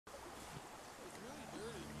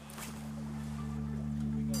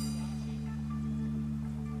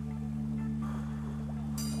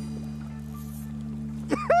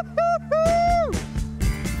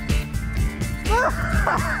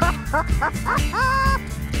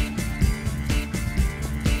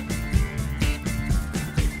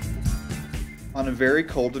On a very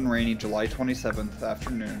cold and rainy July 27th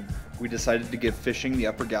afternoon, we decided to give fishing the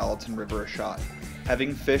Upper Gallatin River a shot.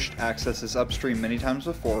 Having fished accesses upstream many times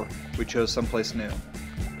before, we chose someplace new.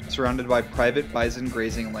 Surrounded by private bison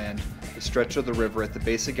grazing land, the stretch of the river at the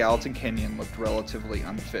base of Gallatin Canyon looked relatively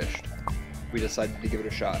unfished. We decided to give it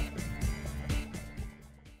a shot.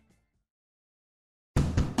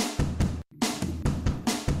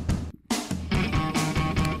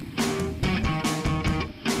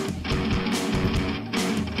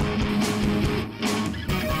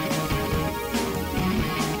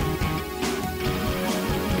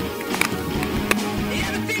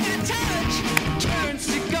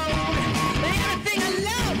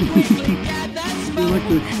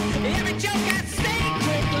 Every joke I say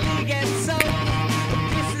quickly gets sold.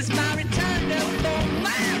 This is my return to form,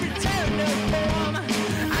 my return to form.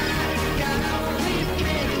 I've got only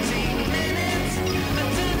 15 minutes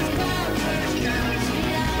until this cloud first drowns me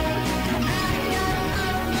out. I've got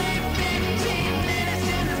only 15 minutes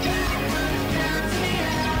till this cloud first drowns me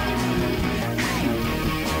out.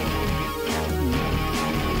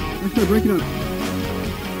 Let's go, break it up.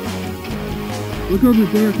 Look over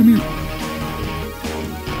there, come here.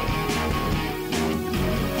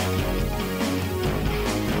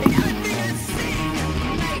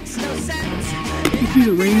 See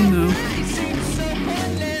the rain though.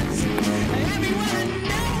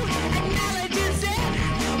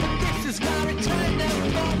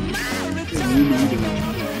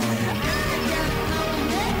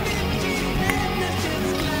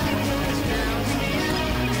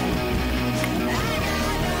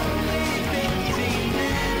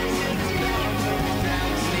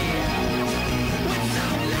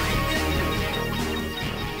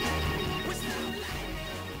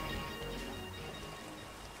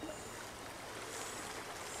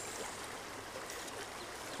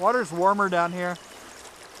 Water's warmer down here.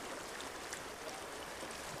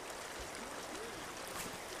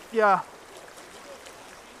 Yeah.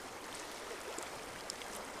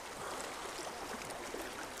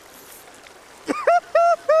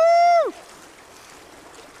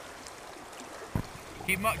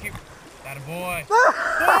 Keep him up, keep. That a boy.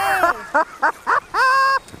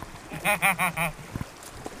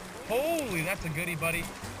 Holy, that's a goodie, buddy.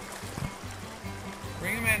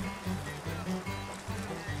 Bring him in.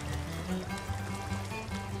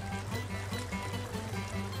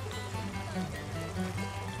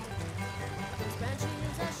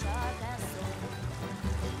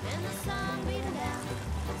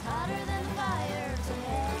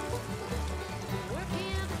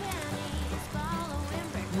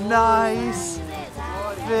 Nice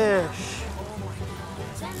fish.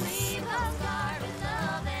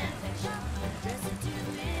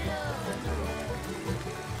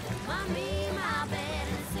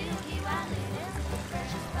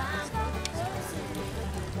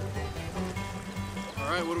 All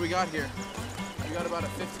right, what do we got here? We got about a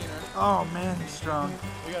 15, right? Oh man, he's strong.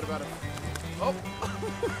 We got about a... Oh!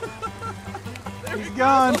 He's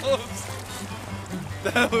gone.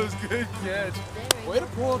 That was good catch. Way to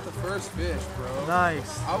pull up the first fish, bro.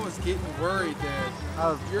 Nice. I was getting worried, Dad. That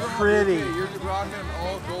was You're pretty. Okay. You're rocking an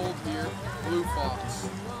all gold here, blue fox.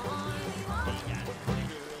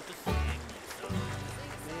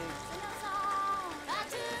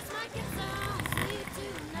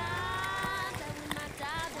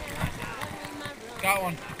 Got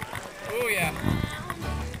one. Oh yeah.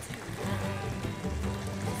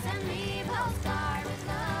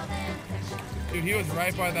 Dude, he was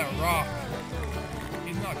right by that rock.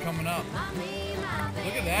 He's not coming up.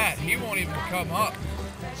 Look at that. He won't even come up.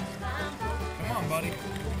 Come on, buddy.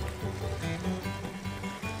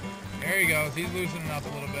 There he goes. He's loosening up a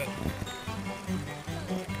little bit.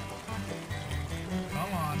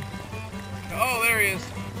 Come on. Oh, there he is.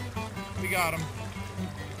 We got him.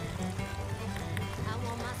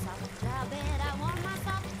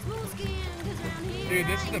 Dude,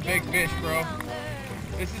 this is a big fish, bro.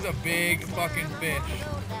 This is a big fucking fish.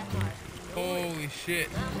 Holy shit.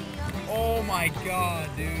 Oh my god,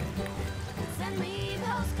 dude.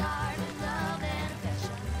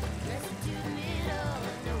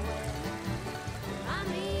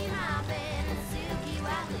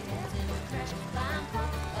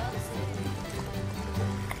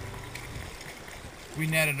 We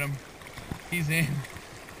netted him. He's in.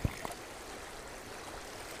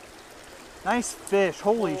 Nice fish.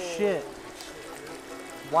 Holy shit.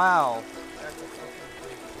 Wow.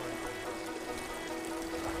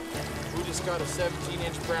 We just got a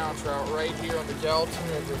 17-inch brown trout right here on the Gallatin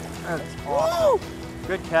River. That's awesome.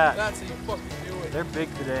 Good catch. That's how you fucking do it. They're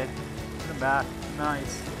big today. Look at them back.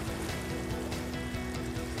 Nice.